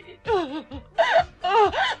afraid.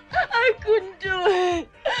 I couldn't do it.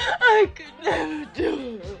 I could never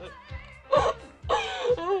do it.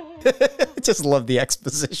 I just love the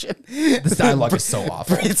exposition. This dialogue is so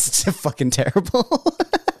awful. It's fucking terrible.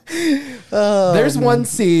 There's one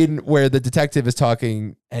scene where the detective is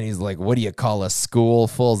talking and he's like, what do you call a school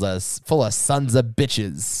full of sons of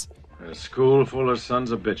bitches? A school full of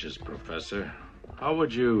sons of bitches, Professor. How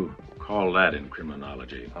would you call that in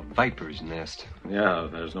criminology? A viper's nest. Yeah,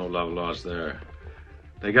 there's no love lost there.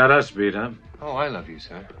 They got us beat, huh? Oh, I love you,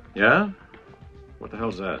 sir. Yeah? What the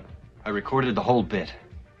hell's that? I recorded the whole bit.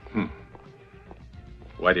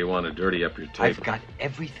 Why do you want to dirty up your tape? I've got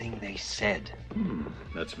everything they said.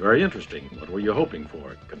 That's very interesting. What were you hoping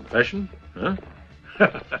for? Confession? Huh?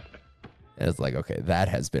 And it's like, okay, that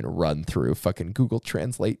has been run through fucking Google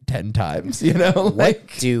Translate 10 times, you know? Like,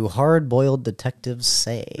 what do hard-boiled detectives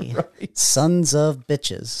say? Right. Sons of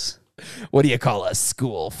bitches. What do you call a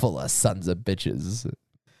school full of sons of bitches?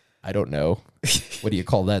 I don't know. What do you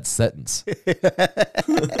call that sentence?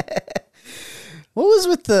 What was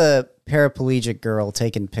with the paraplegic girl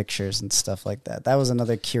taking pictures and stuff like that? That was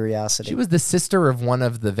another curiosity. She was the sister of one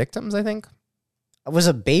of the victims, I think. Was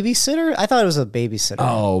a babysitter? I thought it was a babysitter.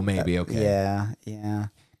 Oh, maybe. Okay.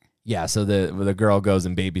 Yeah. So the girl goes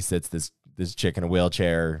and babysits this chick in a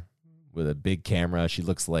wheelchair with a big camera. She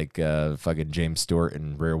looks like fucking James Stewart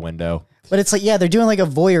in Rear Window. But it's like, yeah, they're doing like a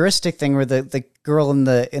voyeuristic thing where the girl in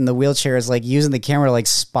the wheelchair is like using the camera to like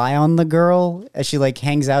spy on the girl as she like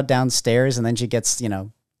hangs out downstairs, and then she gets,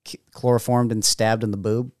 chloroformed and stabbed in the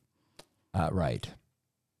boob. Right.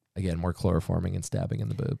 Again, more chloroforming and stabbing in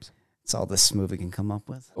the boobs. That's all this movie can come up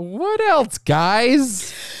with. What else,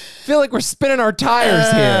 guys? Feel like we're spinning our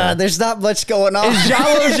tires here. There's not much going on. Is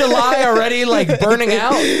Jalo July already like burning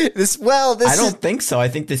out? I don't think so. I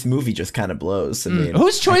think this movie just kind of blows. I mean,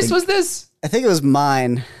 whose choice was this? I think it was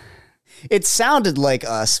mine. It sounded like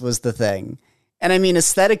Us was the thing. And I mean,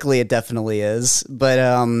 aesthetically, it definitely is.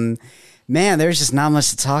 But man, there's just not much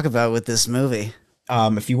to talk about with this movie.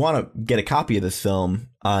 If you want to get a copy of this film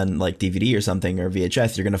on like DVD or something or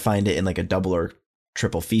VHS, you're going to find it in like a double or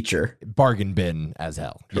triple feature. Bargain bin as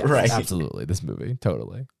hell. Yes, right. Absolutely. This movie.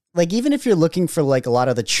 Totally. Like, even if you're looking for like a lot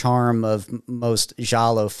of the charm of most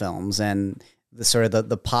Giallo films and the sort of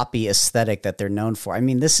the poppy aesthetic that they're known for, I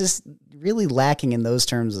mean, this is really lacking in those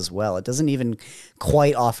terms as well. It doesn't even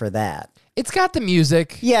quite offer that. It's got the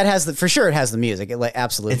music. Yeah, it has for sure it has the music.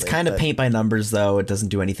 Absolutely. It's kind of paint by numbers, though. It doesn't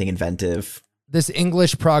do anything inventive. This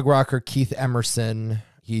English prog rocker, Keith Emerson,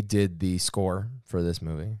 he did the score for this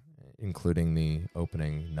movie, including the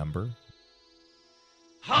opening number.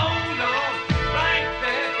 Hold on, right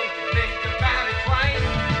there, don't you think about it twice.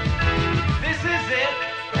 This is it,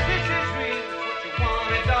 this is real, what you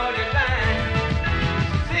wanted all your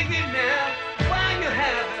life. Take it now, while you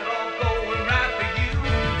have it all going right for you.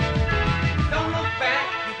 Don't look back,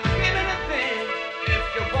 you can give it a thing if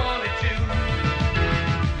you wanted to.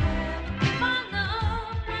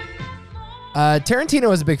 Tarantino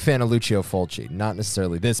was a big fan of Lucio Fulci, not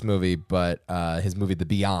necessarily this movie, but his movie The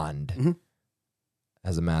Beyond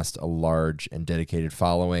has amassed a large and dedicated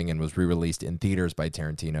following and was re-released in theaters by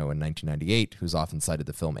Tarantino in 1998, who's often cited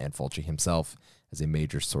the film and Fulci himself as a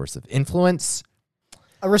major source of influence.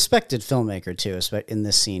 A respected filmmaker, too, in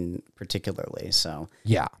this scene particularly. So,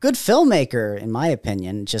 yeah. Good filmmaker, in my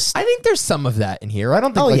opinion. I think there's some of that in here. I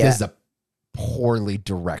don't think this is a poorly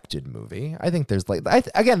directed movie. I think there's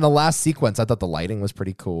again, the last sequence, I thought the lighting was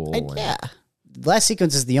pretty cool. Yeah. The last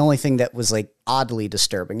sequence is the only thing that was like oddly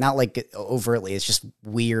disturbing. Not like overtly, it's just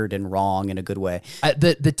weird and wrong in a good way.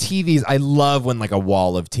 The TVs, I love when like a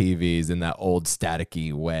wall of TVs in that old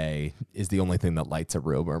staticky way is the only thing that lights a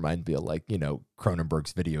room. Or reminds me of like,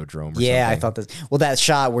 Cronenberg's Videodrome or something. I thought that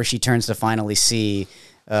shot where she turns to finally see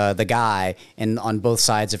the guy, and on both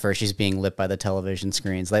sides of her, she's being lit by the television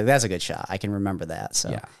screens. Like, that's a good shot. I can remember that.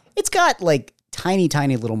 So it's got like tiny,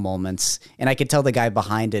 tiny little moments, and I could tell the guy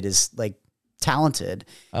behind it is like talented.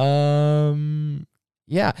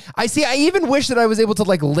 Yeah. I see. I even wish that I was able to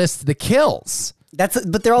like list the kills.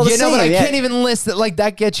 But they're all the same. But I can't even list that. Like,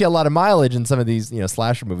 that gets you a lot of mileage in some of these,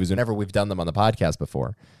 slasher movies whenever we've done them on the podcast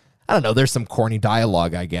before. I don't know. There's some corny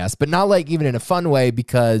dialogue, I guess, but not like even in a fun way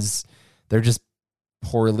because they're just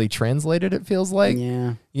poorly translated, it feels like.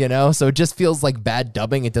 Yeah. So it just feels like bad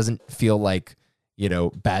dubbing. It doesn't feel like,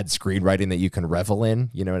 bad screenwriting that you can revel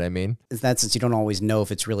in. You know what I mean? Is that since you don't always know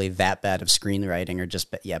if it's really that bad of screenwriting or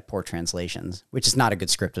just, poor translations, which is not a good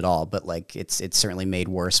script at all, but like it's certainly made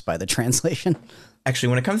worse by the translation. Actually,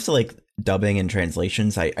 when it comes to like dubbing and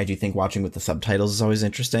translations, I do think watching with the subtitles is always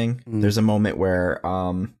interesting. There's a moment where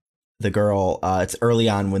the girl, it's early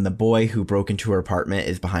on when the boy who broke into her apartment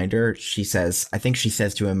is behind her. I think she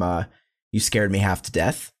says to him, "You scared me half to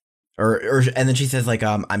death." And then she says like,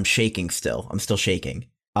 "I'm shaking still. I'm still shaking."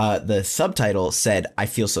 The subtitle said, "I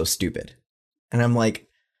feel so stupid." And I'm like,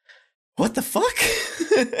 what the fuck?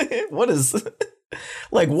 What is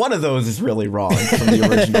like, one of those is really wrong from the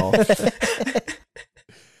original.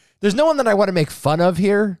 There's no one that I want to make fun of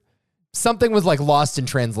here. Something was like lost in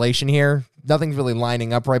translation here. Nothing's really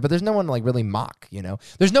lining up right, but there's no one to like really mock,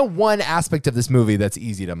 There's no one aspect of this movie that's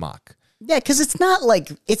easy to mock. Yeah, because it's not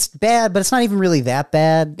like it's bad, but it's not even really that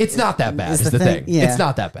bad. It's not that bad is the thing. Yeah. It's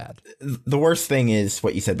not that bad. The worst thing is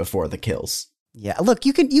what you said before, the kills. Yeah, look,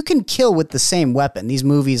 you can kill with the same weapon. These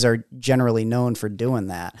movies are generally known for doing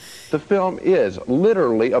that. The film is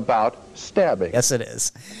literally about stabbing. Yes, it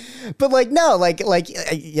is. But like, no,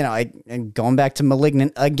 I'm going back to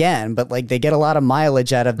Malignant again, but like they get a lot of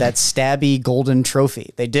mileage out of that stabby golden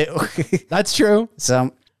trophy. They do. That's true.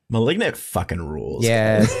 So Malignant fucking rules.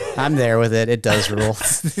 Yeah, I'm there with it. It does rule.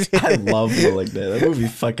 I love Malignant. That movie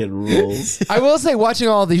fucking rules. I will say watching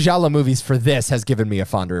all these Giallo movies for this has given me a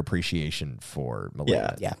fonder appreciation for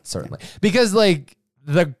Malignant. Yeah. Certainly. Because like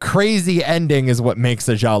the crazy ending is what makes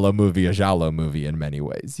a Giallo movie in many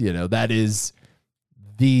ways. That is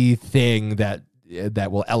the thing that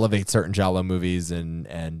will elevate certain Giallo movies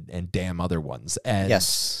and damn other ones. And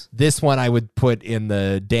yes, this one I would put in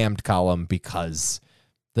the damned column because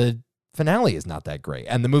the finale is not that great.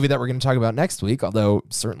 And the movie that we're going to talk about next week, although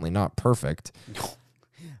certainly not perfect,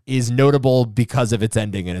 is notable because of its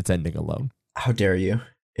ending and its ending alone. How dare you?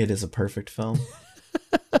 It is a perfect film.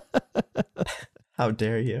 How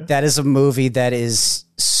dare you? That is a movie that is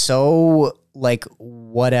so like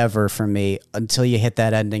whatever for me until you hit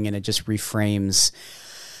that ending and it just reframes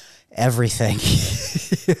everything.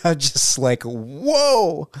 I'm just like,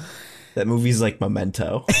 whoa. That movie's like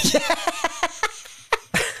Memento.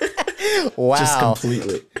 Wow. Just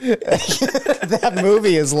completely. That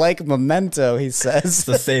movie is like Memento, he says. It's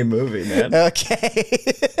the same movie, man. Okay.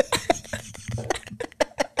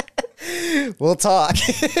 We'll talk.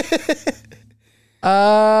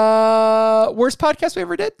 Worst podcast we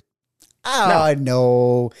ever did? Oh,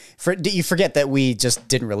 no. You forget that we just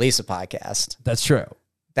didn't release a podcast. That's true.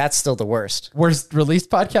 That's still the worst. Worst released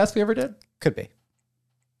podcast we ever did? Could be.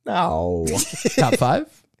 No. Top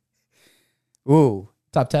 5? Ooh.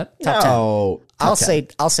 Top 10? Top 10. No. I'll say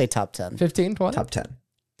top 10. 15, 20? Top 10.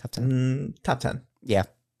 Top 10. Top 10. Yeah.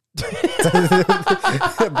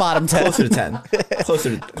 Bottom 10. Closer to 10. Closer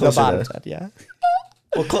The to bottom 10, yeah.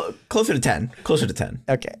 Well, closer to 10. Closer to 10.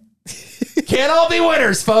 Okay. Can't all be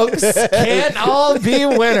winners, folks. Can't all be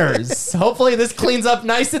winners. Hopefully this cleans up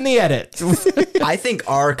nice in the edit. I think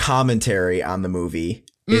our commentary on the movie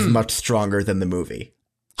is much stronger than the movie.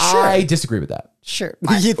 Sure. I disagree with that. Sure.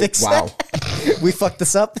 You think so? Wow. We fucked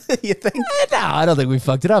this up, you think? No, I don't think we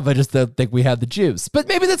fucked it up. I just don't think we had the juice. But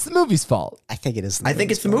maybe that's the movie's fault. I think it is. I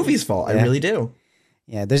think it's the movie's fault. I really do.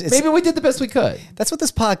 Yeah, maybe we did the best we could. That's what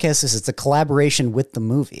this podcast is. It's a collaboration with the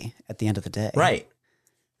movie at the end of the day. Right.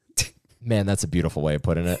 Man, that's a beautiful way of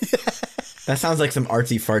putting it. That sounds like some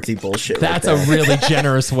artsy fartsy bullshit. That's a really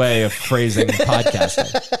generous way of phrasing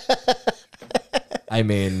podcasting. I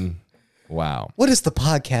mean, wow. What is the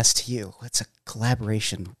podcast to you? It's a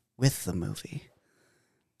collaboration with the movie.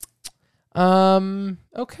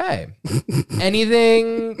 Okay.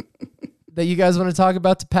 Anything that you guys want to talk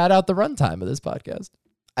about to pad out the runtime of this podcast?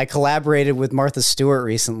 I collaborated with Martha Stewart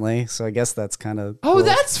recently, so I guess that's kind of cool.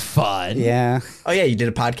 That's fun. Yeah. Oh yeah, you did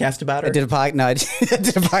a podcast about her? I did a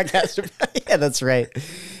podcast about Yeah, that's right.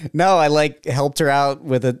 No, I helped her out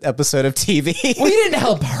with an episode of TV. Well, you didn't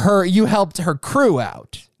help her. You helped her crew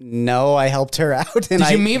out. No, I helped her out. And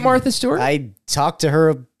did you meet Martha Stewart? I talked to her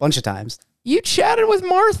a bunch of times. You chatted with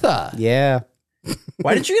Martha. Yeah.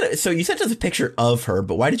 Why did you so you sent us a picture of her,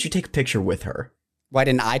 but why did you take a picture with her? Why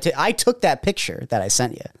didn't I took that picture that I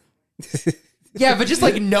sent you. Yeah, but just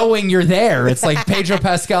knowing you're there, it's like Pedro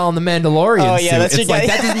Pascal and the Mandalorian. Oh yeah, that's it's like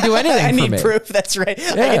that doesn't do anything. I for need me. proof. That's right.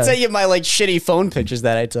 Yeah. I can tell you my shitty phone pictures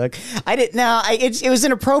that I took. I didn't. No, it was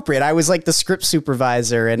inappropriate. I was the script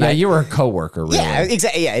supervisor, and you were a coworker. Really. Yeah,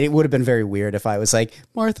 exactly. Yeah, it would have been very weird if I was like,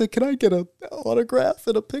 Martha, can I get an autograph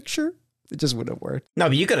and a picture? It just wouldn't have worked. No,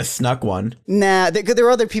 but you could have snuck one. Nah, there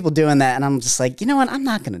were other people doing that, and I'm just like, you know what? I'm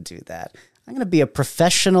not going to do that. I'm going to be a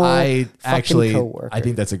professional fucking coworker. I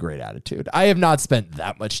think that's a great attitude. I have not spent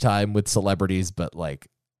that much time with celebrities, but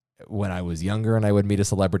when I was younger and I would meet a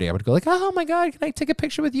celebrity, I would go oh my God, can I take a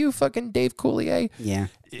picture with you, fucking Dave Coulier? Yeah.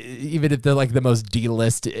 Even if they're the most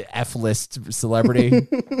D-list, F-list celebrity,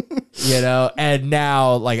 and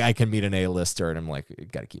now I can meet an A-lister and I'm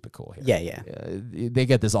got to keep it cool here. Yeah. They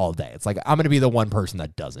get this all day. It's I'm going to be the one person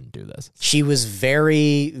that doesn't do this. She was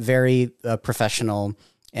very, very professional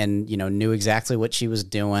and, knew exactly what she was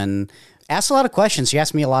doing. Asked a lot of questions. She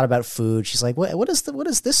asked me a lot about food. She's like, what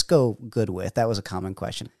does this go good with? That was a common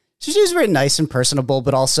question. So she was very nice and personable,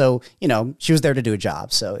 but also, she was there to do a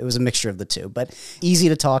job. So it was a mixture of the two, but easy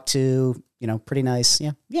to talk to, pretty nice.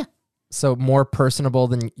 Yeah. Yeah. So more personable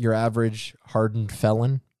than your average hardened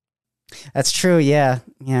felon? That's true. Yeah.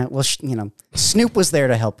 Yeah. Well, Snoop was there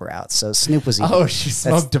to help her out. So Snoop was. Oh, she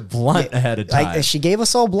smoked a blunt ahead of time. She gave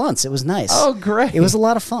us all blunts. It was nice. Oh, great. It was a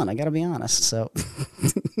lot of fun. I got to be honest. So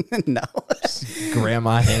no.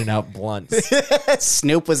 Grandma handing out blunts.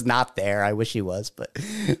 Snoop was not there. I wish he was, but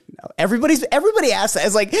no. Everybody asked that.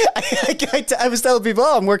 It's I was telling people,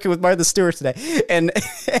 I'm working with Martha Stewart today. And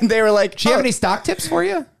they were like, do you have any stock tips for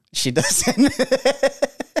you? She doesn't.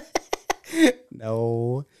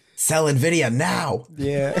 No. Sell NVIDIA now.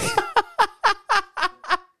 Yeah.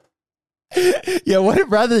 Yeah, what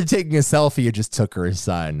if rather than taking a selfie, you just took her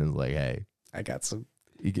aside and was like, hey, I got some.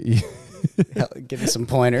 Give me some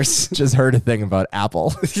pointers. Just heard a thing about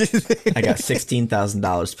Apple. I got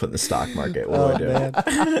 $16,000 to put in the stock market. What do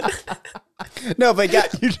I do? No, but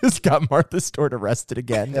you just got Martha Stewart arrested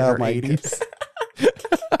again in her 80s.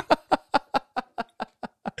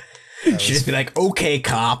 She'd just be like, okay,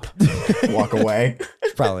 cop. Walk away.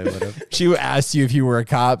 Probably would have. She asked you if you were a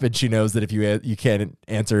cop, and she knows that if you can't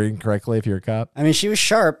answer incorrectly if you're a cop. I mean, she was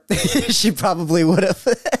sharp. She probably would have.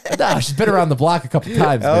 Nah, she's been around the block a couple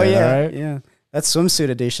times. Oh, man, yeah. right? Yeah. That swimsuit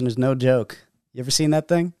edition is no joke. You ever seen that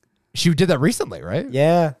thing? She did that recently, right?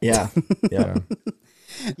 Yeah. Yeah. Yeah.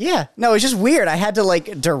 Yeah, no, it's just weird. I had to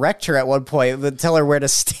direct her at one point, but tell her where to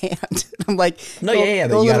stand. I'm like, no, you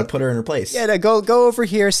got to put her in her place. Yeah, no, go over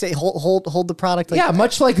here. Stay, hold the product. Yeah,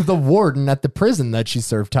 much like the warden at the prison that she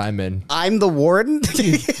served time in. I'm the warden.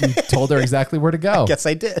 You told her exactly where to go. I guess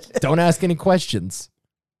I did. Don't ask any questions.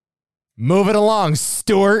 Move it along,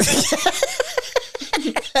 Stuart.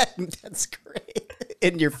 That's great.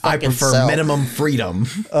 In your fucking I prefer cell. minimum freedom.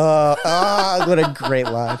 What a great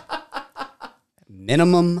line.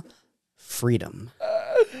 Minimum freedom.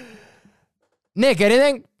 Nick,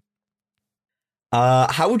 anything?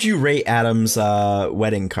 How would you rate Adam's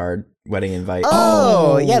wedding invite?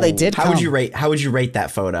 Oh, yeah, they did. How would you rate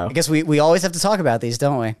that photo? I guess we always have to talk about these,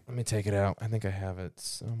 don't we? Let me take it out. I think I have it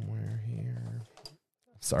somewhere here.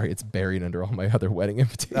 Sorry, it's buried under all my other wedding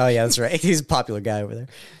invitations. Oh yeah, that's right. He's a popular guy over there.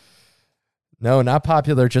 No, not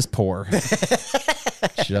popular, just poor.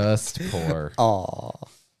 Just poor. Aw.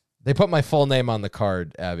 They put my full name on the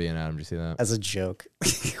card, Abby and Adam. Did you see that? As a joke.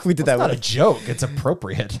 We did that. Not a joke. It's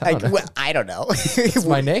appropriate. I don't know. It's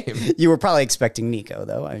my name. You were probably expecting Nico,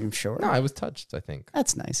 though, I'm sure. No, I was touched, I think.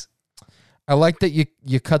 That's nice. I like that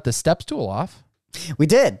you cut the step stool off. We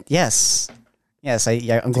did, yes. Yes,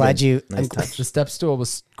 I'm glad you... Nice The step stool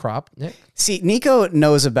was cropped, Nick. See, Nico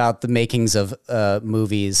knows about the makings of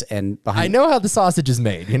movies and behind... I know how the sausage is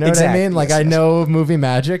made. You know what I mean? Like, yes, I yes. know movie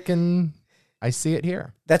magic, and I see it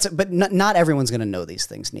here. But not everyone's going to know these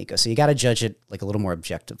things, Nico. So you got to judge it like a little more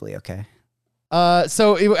objectively, okay?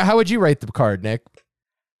 So how would you rate the card, Nick?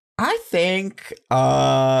 I think...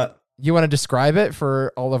 You want to describe it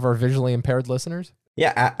for all of our visually impaired listeners?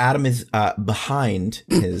 Yeah, Adam is behind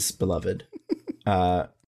his beloved,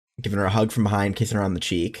 giving her a hug from behind, kissing her on the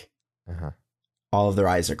cheek. Uh-huh. All of their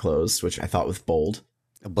eyes are closed, which I thought was bold.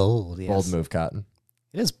 Bold, yes. Bold move, Cotton.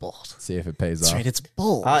 It is bold. See if it pays That's off. right, it's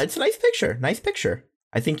bold. It's a nice picture. Nice picture.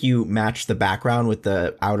 I think you match the background with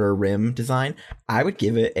the outer rim design. I would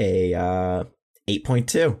give it a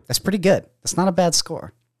 8.2. That's pretty good. That's not a bad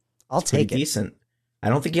score. I'll Pretty take it. decent. I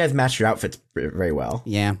don't think you guys matched your outfits very well.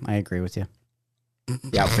 Yeah, I agree with you.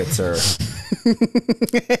 The outfits are...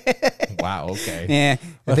 Wow, okay. Yeah,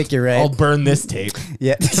 I think you're right. I'll burn this tape.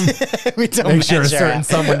 Yeah. We don't Make sure a match our- certain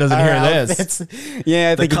someone doesn't our hear this. outfits.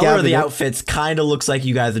 Yeah, I The think you color got of me the there. outfits kind of looks like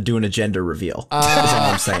you guys are doing a gender reveal. That's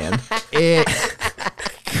all I'm saying. It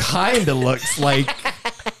kind of looks like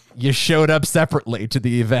you showed up separately to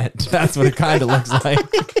the event. That's what it kind of looks like.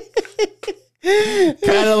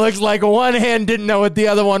 Kind of looks like one hand didn't know what the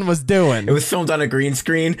other one was doing. It was filmed on a green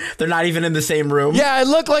screen. They're not even in the same room. Yeah, it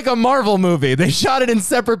looked like a Marvel movie. They shot it in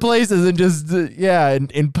separate places and just,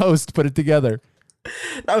 in post put it together.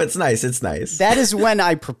 Oh, it's nice. It's nice. That is when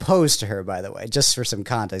I proposed to her, by the way, just for some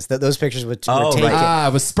context. Those pictures were taken. Right.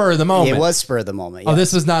 It was spur of the moment. It was spur of the moment. Oh, yes.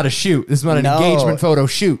 this was not a shoot. This was not an engagement photo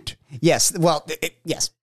shoot. Yes. Well,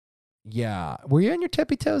 yes. Yeah. Were you on your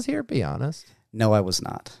tippy toes here? Be honest. No, I was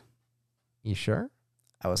not. You sure?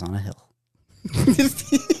 I was on a hill.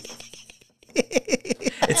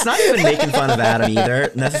 It's not even making fun of Adam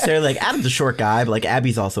either, necessarily. Like, Adam's a short guy, but like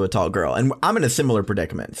Abby's also a tall girl. And I'm in a similar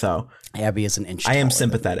predicament, so... Abby is an inch I am taller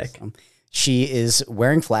sympathetic. than me, so. She is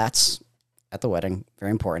wearing flats at the wedding. Very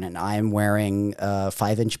important. And I'm wearing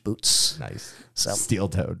 5-inch boots. Nice. So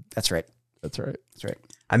steel-toed. That's right. That's right. That's right.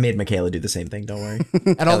 I made Michaela do the same thing, don't worry.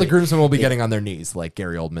 And all the groomsmen will be getting on their knees like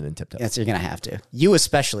Gary Oldman and Tiptoe. Yes, you're going to have to. You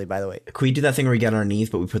especially, by the way. Can we do that thing where we get on our knees,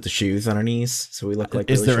 but we put the shoes on our knees so we look like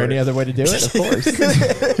Is really there short? any other way to do it? Of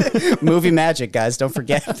course. Movie magic, guys. Don't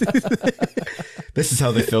forget. This is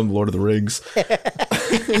how they filmed Lord of the Rings. All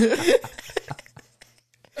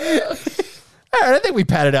right, I think we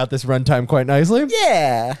padded out this runtime quite nicely.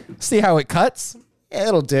 Yeah. See how it cuts? Yeah,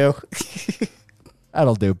 it'll do.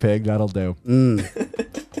 That'll do, pig. That'll do.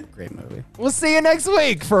 Great movie. We'll see you next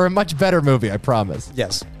week for a much better movie, I promise.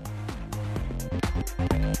 Yes.